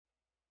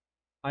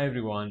Hi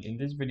everyone, in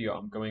this video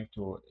I'm going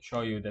to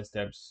show you the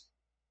steps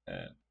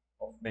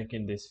of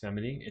making this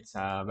family. It's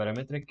a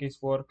parametric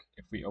casework.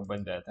 If we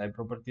open the type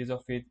properties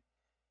of it,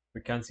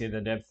 we can see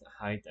the depth,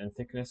 height, and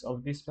thickness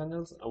of these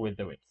panels with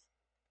the width.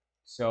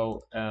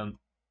 So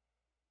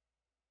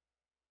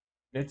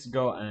let's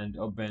go and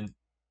open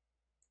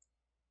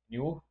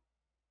new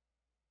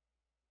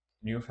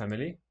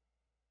family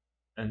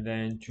and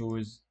then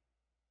choose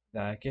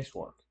the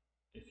casework.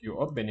 If you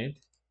open it,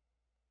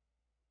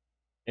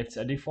 it's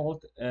a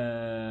default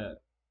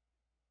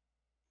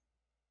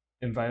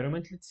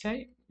environment. Let's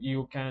say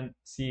you can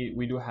see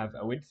we do have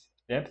a width,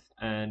 depth,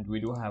 and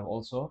we do have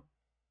also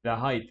the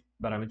height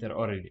parameter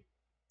already,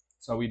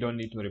 so we don't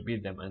need to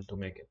repeat them and to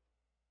make it.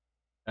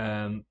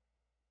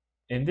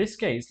 In this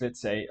case,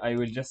 let's say I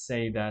will just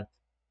say that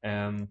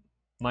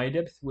my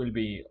depth will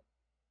be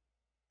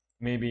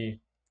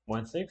maybe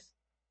 1/6,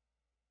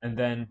 and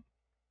then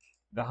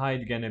the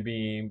height gonna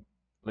be,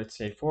 let's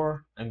say,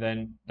 4, and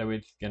then the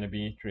width gonna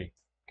be 3.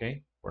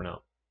 Okay, for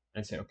now,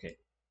 and say okay.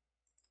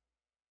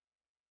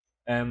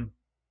 um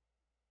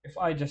if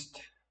I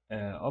just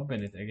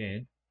open it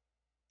again,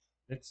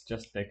 let's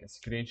just take a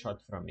screenshot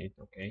from it,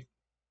 okay,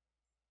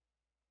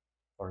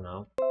 for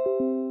now.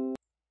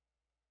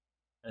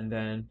 And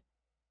then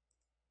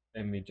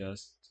let me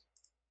just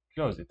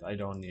close it. I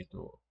don't need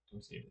to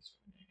see this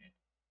one again.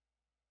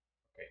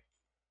 Okay,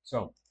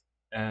 so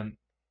um,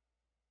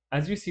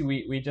 as you see,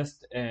 we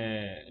just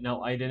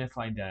now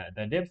identify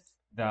the depth,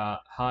 the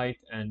height,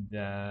 and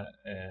the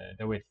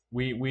width.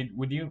 We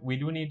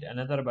do need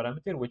another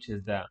parameter, which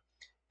is the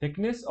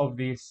thickness of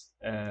these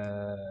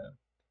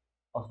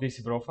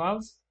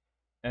profiles.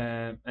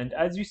 And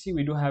as you see,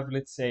 we do have,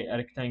 let's say, a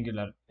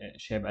rectangular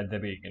shape at the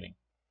beginning.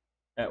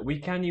 We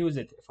can use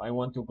it. If I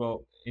want to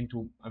go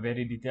into a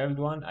very detailed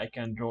one, I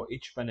can draw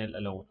each panel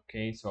alone.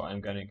 Okay, so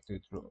I'm going to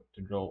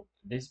draw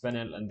this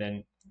panel, and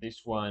then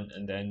this one,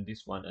 and then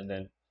this one, and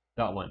then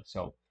that one.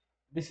 So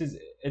this is,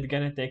 it's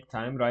gonna take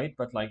time, right?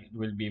 But like it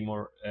will be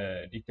more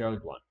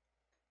detailed one.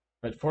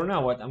 But for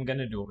now, what I'm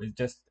gonna do is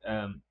just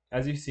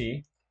as you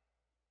see,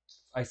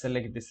 I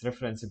select this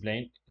reference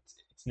plane.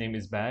 Its name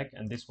is back,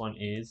 and this one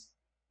is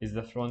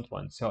the front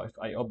one. So if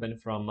I open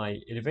from my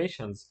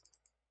elevations,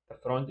 the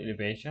front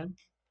elevation,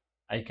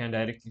 I can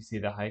directly see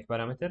the height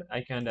parameter.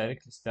 I can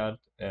directly start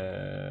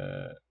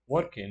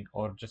working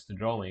or just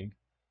drawing.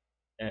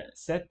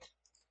 Set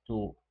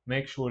to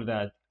make sure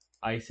that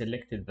I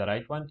selected the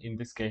right one. In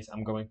this case,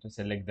 I'm going to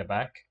select the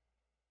back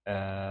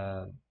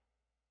uh,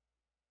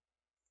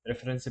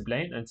 reference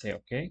plane and say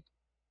OK.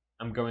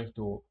 I'm going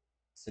to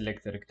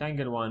select the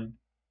rectangle one,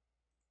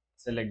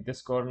 select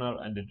this corner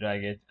and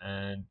drag it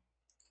and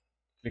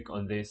click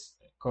on this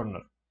corner.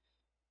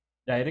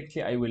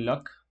 Directly, I will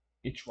lock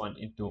each one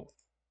into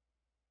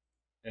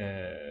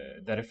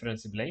the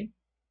reference plane.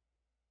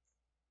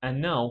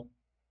 And now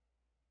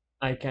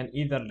I can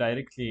either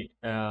directly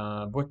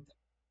put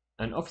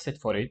an offset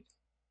for it.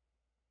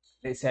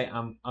 Let's say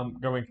I'm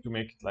going to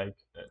make it like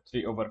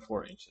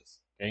 3/4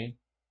 inches, okay,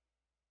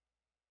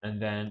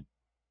 and then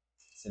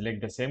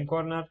select the same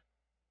corner,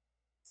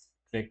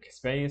 click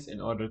space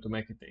in order to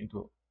make it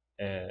into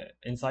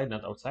inside,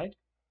 not outside,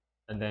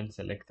 and then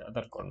select the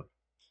other corner.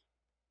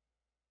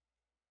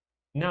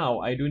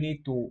 Now I do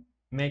need to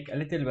make a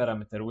little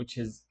parameter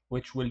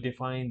which will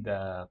define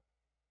the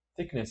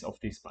thickness of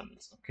these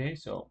panels. Okay,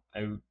 so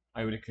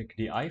I will click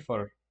di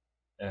for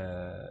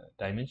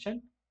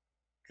dimension,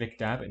 click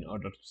tab in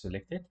order to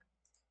select it,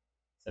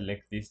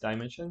 select these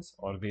dimensions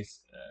or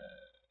these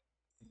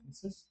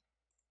thicknesses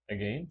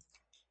again,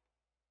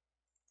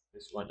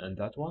 this one and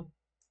that one.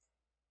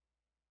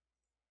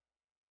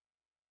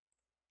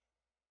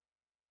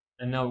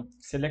 And now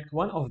select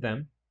one of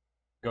them,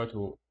 go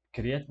to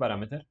create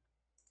parameter,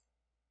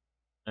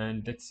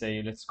 and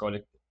let's call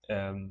it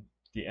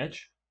the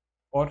edge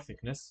or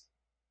thickness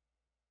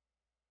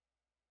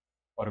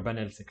or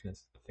panel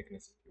thickness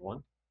if you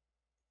want.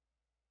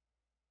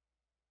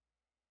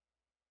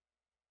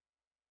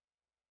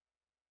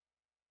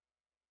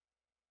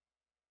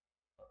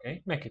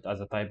 Okay, make it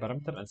as a type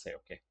parameter and say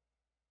okay.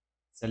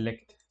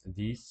 Select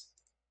these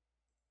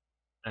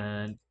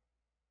and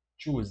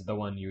choose the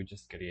one you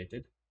just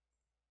created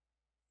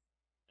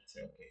and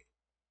say okay.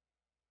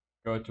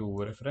 Go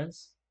to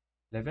reference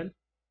level,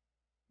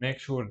 make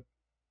sure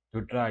to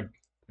drag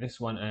this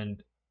one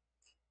and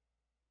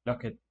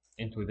lock it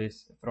into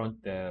this front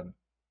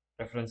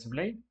reference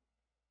plane.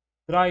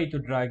 Try to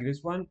drag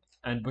this one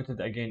and put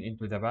it again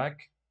into the back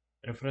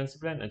reference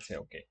plane and say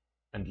okay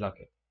and lock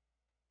it.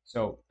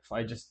 So if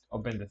I just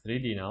open the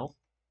 3D now,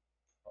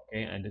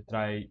 okay, and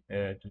try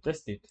to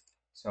test it,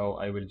 so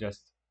I will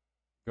just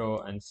go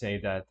and say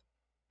that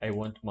I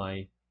want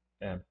my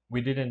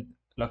we didn't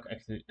lock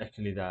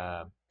actually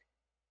the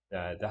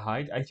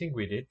height. I think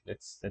we did.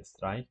 Let's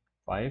try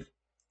 5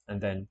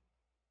 and then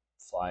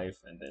 5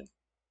 and then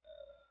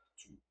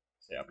 2.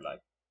 Say apply.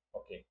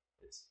 Okay,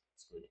 it's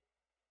good.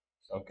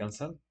 So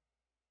cancel.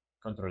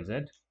 Control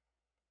Z.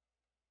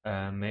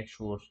 Make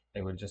sure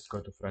I will just go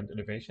to front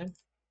elevation.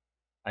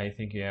 I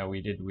think yeah,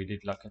 we did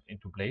lock it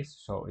into place,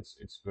 so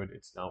it's good.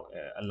 It's now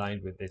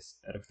aligned with this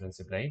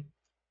reference plane.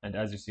 And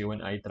as you see,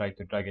 when I try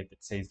to drag it,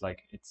 it says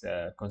like it's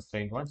a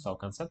constrained one, so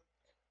cancel.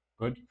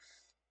 Good.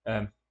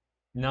 Um,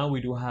 Now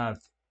we do have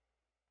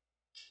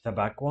the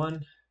back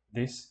one,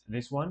 this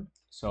one.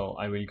 So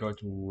I will go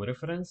to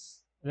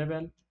reference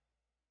level,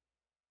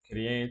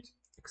 create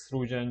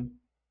extrusion,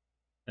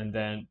 and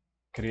then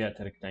create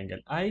a rectangle.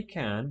 I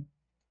can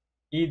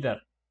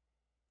either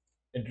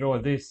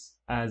draw this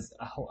as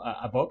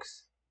a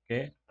box,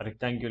 okay, a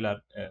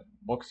rectangular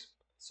box,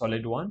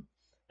 solid one,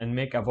 and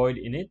make a void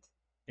in it.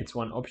 It's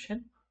one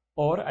option.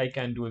 Or I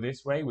can do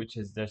this way, which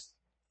is just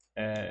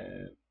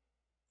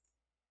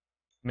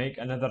make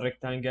another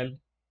rectangle,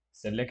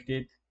 select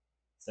it,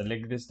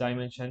 select this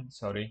dimension.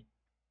 Sorry,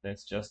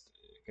 let's just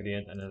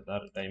create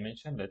another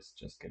dimension. Let's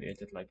just create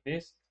it like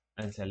this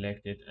and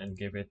select it and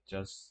give it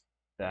just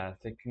the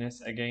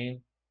thickness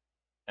again,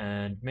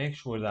 and make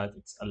sure that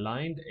it's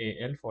aligned,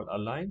 AL for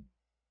align,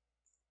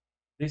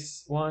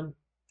 this one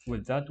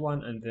with that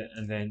one,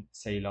 and then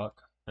say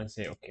lock and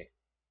say okay.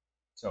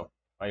 So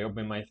I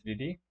open my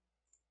 3D,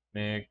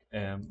 make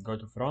go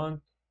to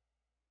front,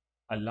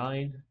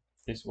 align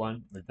this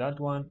one with that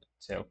one,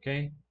 say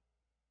okay.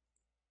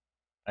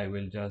 I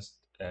will just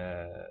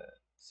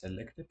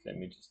select it. Let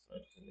me just try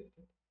to select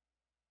it.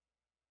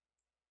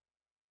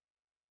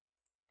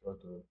 Go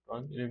to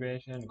front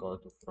elevation, go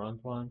to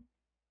front one,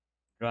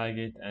 drag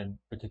it and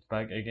put it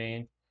back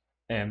again.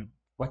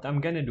 What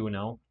I'm gonna do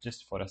now,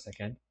 just for a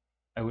second,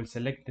 I will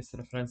select this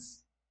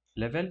reference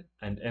level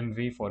and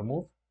MV for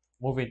move,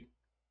 move it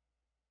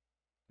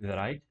to the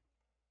right.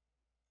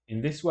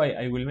 In this way,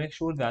 I will make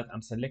sure that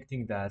I'm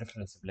selecting the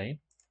reference plane.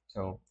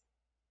 So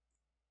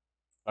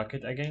lock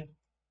it again,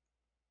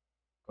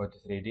 go to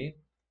 3D,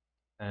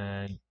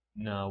 and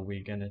now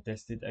we're gonna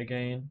test it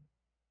again.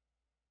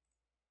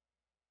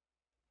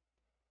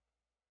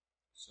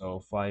 So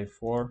 5,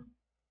 4,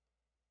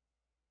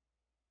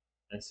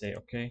 and say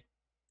okay.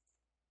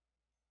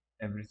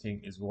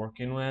 Everything is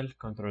working well.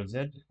 Control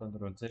Z,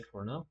 Control Z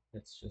for now.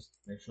 Let's just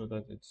make sure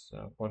that it's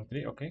 4,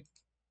 3. Okay,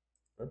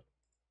 good.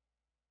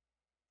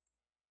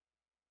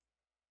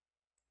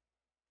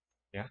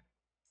 Yeah.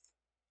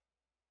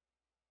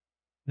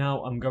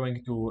 Now I'm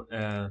going to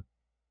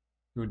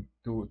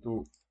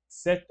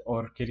set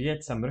or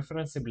create some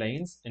reference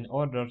planes in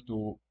order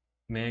to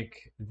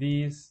make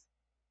these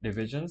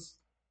divisions.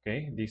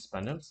 Okay, these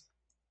panels.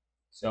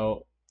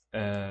 So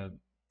I'm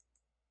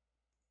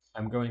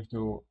going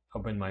to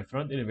open my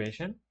front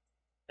elevation,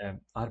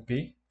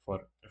 RP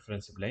for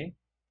reference plane,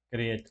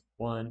 create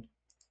one,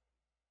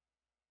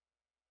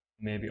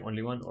 maybe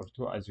only one or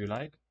two as you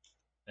like,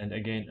 and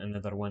again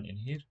another one in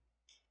here,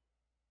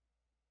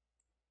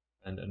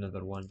 and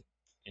another one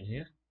in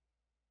here.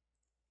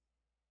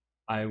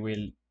 I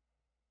will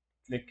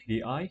click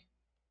DI,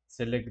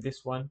 select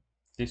this one,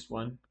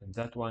 and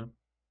that one,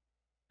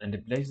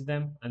 and place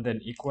them, and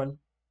then equal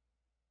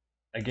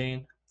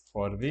again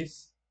for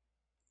this,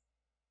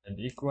 and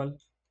equal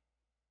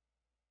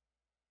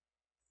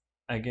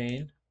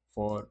again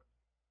for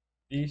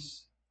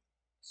this.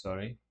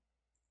 Sorry,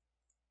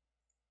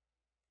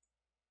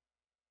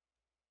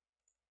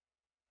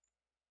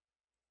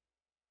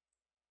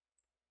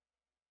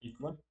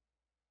 equal.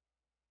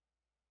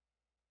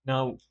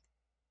 Now,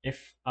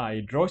 if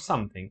I draw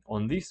something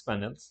on these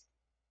panels,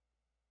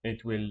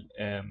 it will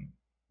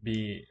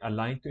be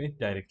aligned to it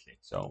directly.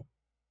 So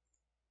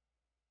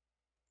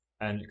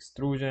an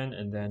extrusion,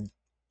 and then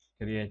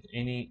create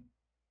any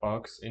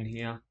box in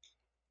here.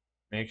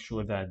 Make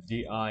sure that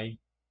DI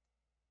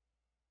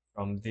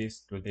from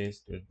this to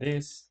this to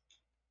this,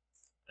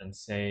 and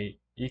say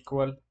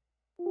equal,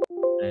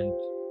 and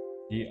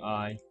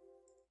DI,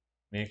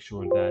 make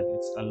sure that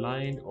it's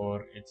aligned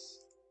or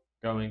it's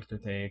going to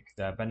take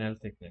the panel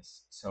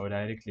thickness. So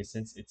directly,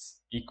 since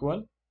it's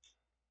equal,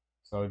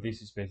 so this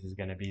space is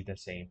going to be the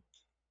same.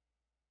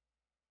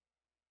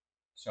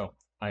 So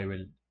I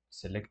will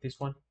select this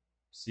one,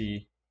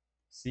 C,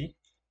 C,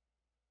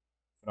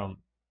 from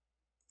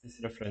this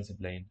reference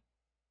plane,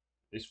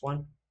 this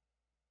one,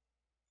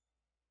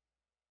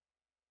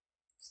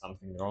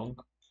 something wrong.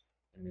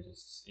 Let me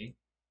just see,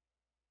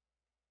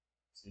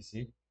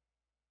 CC,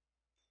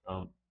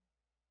 from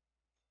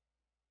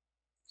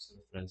this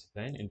reference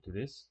plane into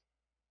this.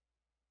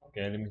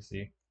 Okay, let me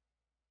see.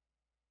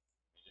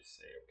 Just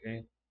say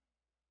okay,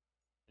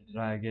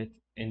 drag it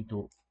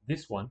into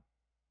this one.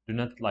 Do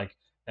not like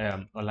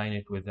align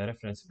it with the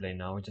reference plane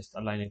now, just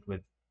align it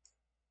with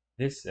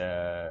this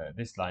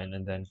line,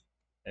 and then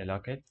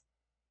lock it,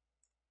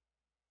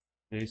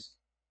 this,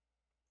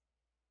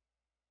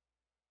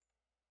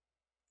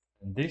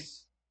 and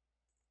this.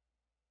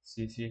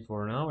 CC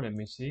for now. Let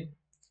me see,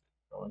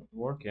 going to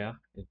work. Yeah,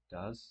 it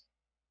does.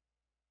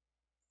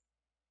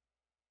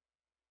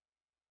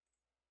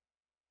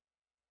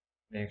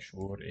 Make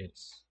sure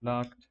it's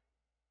locked.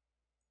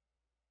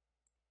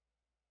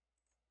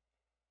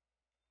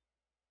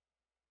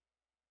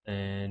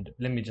 And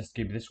let me just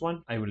keep this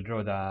one. I will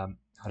draw the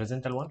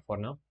horizontal one for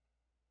now,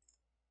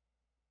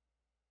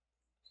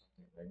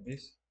 something like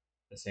this.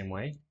 the same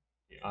way,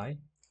 AI,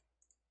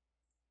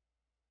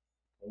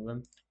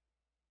 column,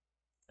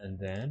 and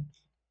then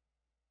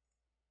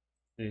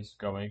this is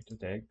going to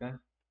take the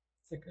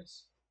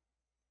thickness.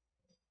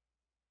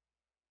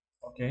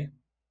 Okay,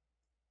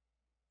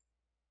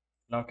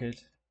 lock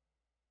it,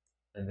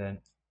 and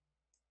then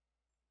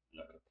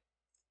lock it.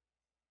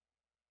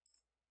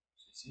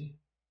 CC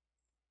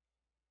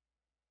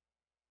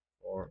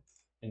or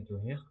into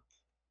here.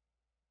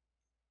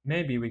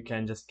 Maybe we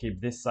can just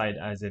keep this side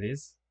as it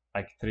is,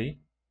 like 3.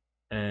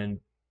 And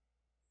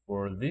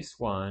for this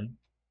one,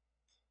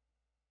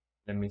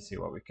 let me see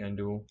what we can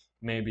do.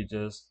 Maybe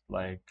just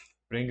like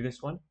bring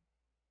this one,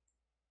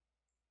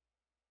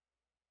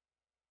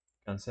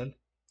 cancel.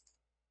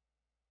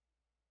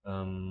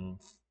 Um,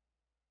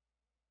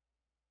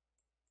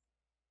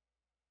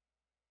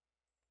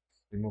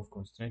 Remove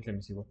constraint. Let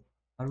me see what.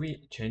 Are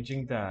we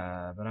changing the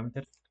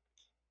parameter?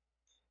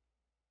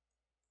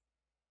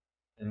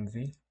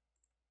 MV.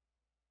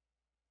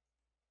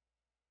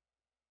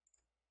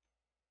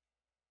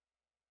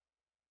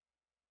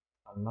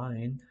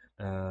 Align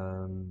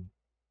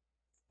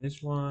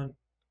this one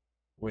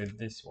with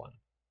this one.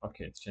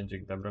 Okay, it's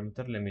changing the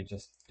parameter. Let me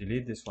just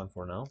delete this one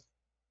for now,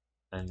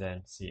 and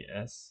then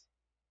CS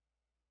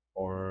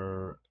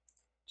or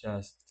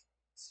just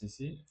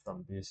CC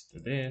from this to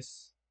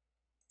this,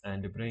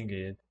 and bring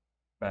it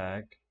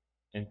back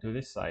into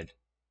this side.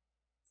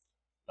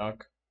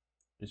 Lock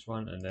this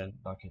one and then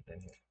lock it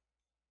in here.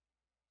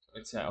 So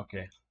it's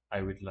okay.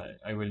 I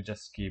will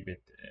just keep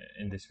it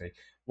in this way.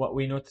 What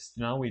we noticed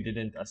now, we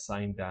didn't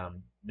assign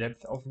the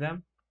depth of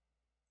them.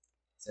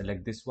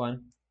 Select this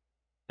one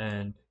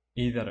and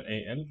either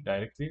AL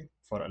directly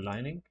for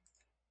aligning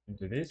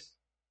into this,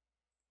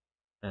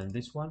 and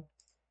this one,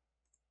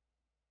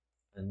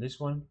 and this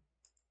one,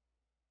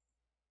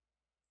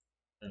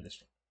 and this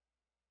one.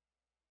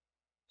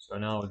 So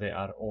now they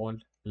are all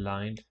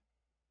aligned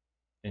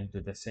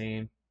into the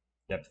same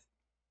depth.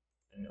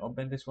 And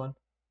open this one,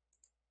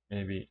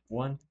 maybe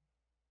 1,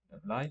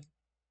 apply.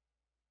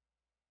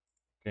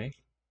 Okay,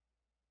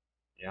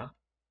 yeah,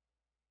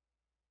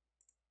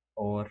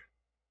 or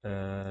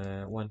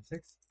 1/6.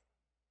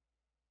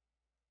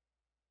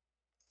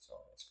 So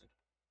it's good.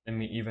 Let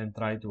me even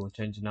try to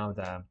change now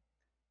the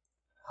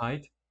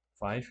height.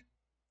 5,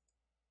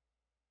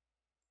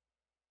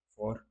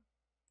 4,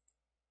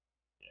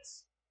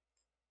 yes,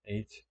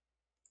 8.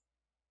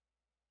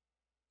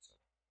 So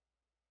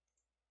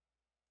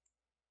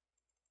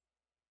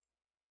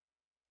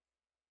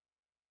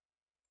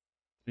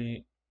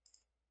 3,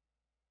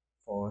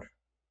 4.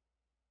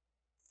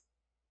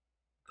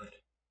 Good.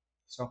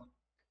 So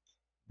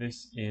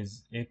this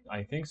is it,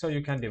 I think. So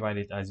you can divide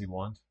it as you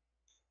want.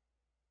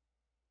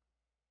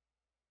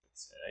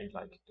 I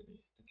like it to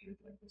keep it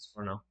like this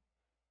for now.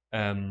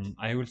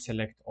 I will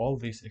select all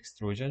these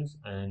extrusions,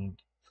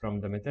 and from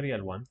the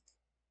material one,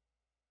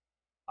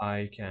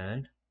 I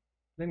can,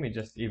 let me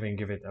just even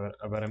give it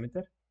a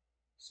parameter.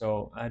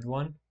 So add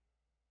one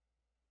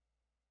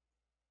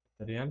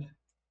material,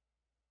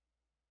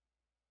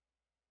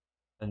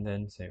 and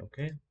then say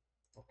okay.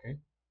 Okay,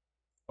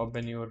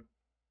 open your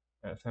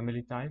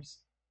family types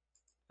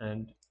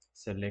and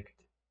select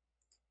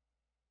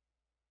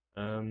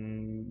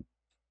okay,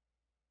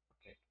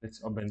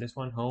 let's open this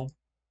one, home,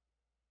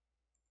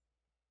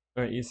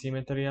 EC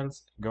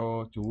materials,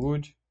 go to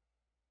wood,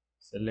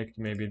 select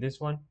maybe this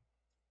one,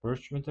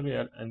 birch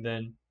material, and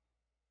then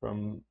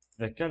from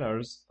the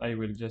colors I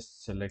will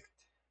just select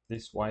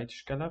this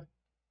whitish color.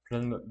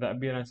 From the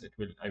appearance,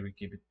 I will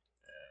keep it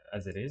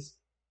as it is.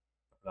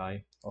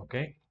 Apply.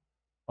 Okay,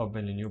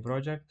 open a new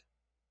project,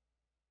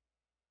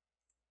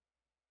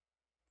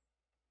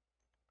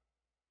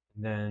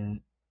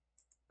 then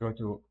go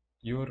to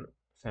your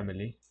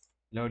family,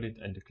 load it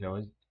and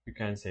close. You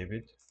can save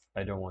it.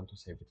 I don't want to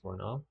save it for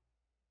now,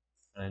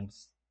 and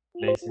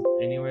place it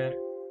anywhere.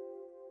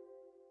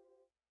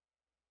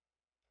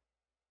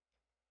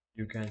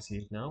 You can see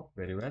it now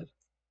very well.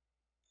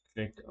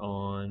 Click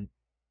on,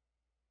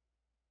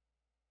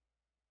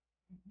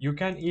 you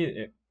can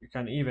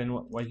even,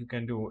 what you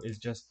can do is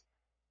just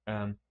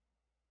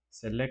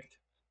select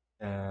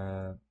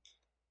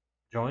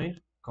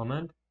join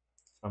command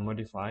from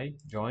modify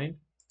join,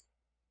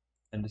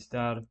 and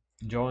start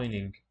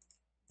joining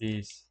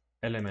these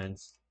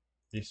elements,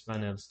 these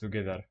panels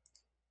together.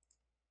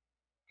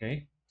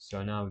 Okay,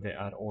 so now they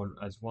are all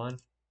as one.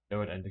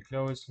 Load and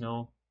close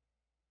now,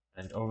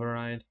 and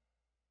override.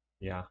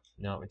 Yeah,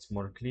 now it's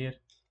more clear.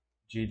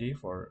 GD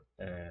for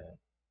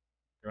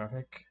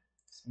graphic,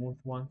 smooth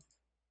one,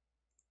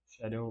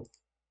 shadow,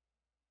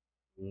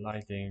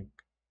 lighting,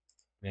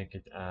 make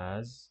it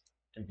as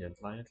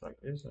ambient light like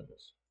this and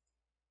this.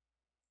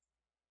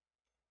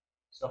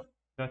 So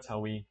that's how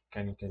we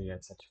can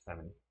create such a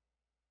family.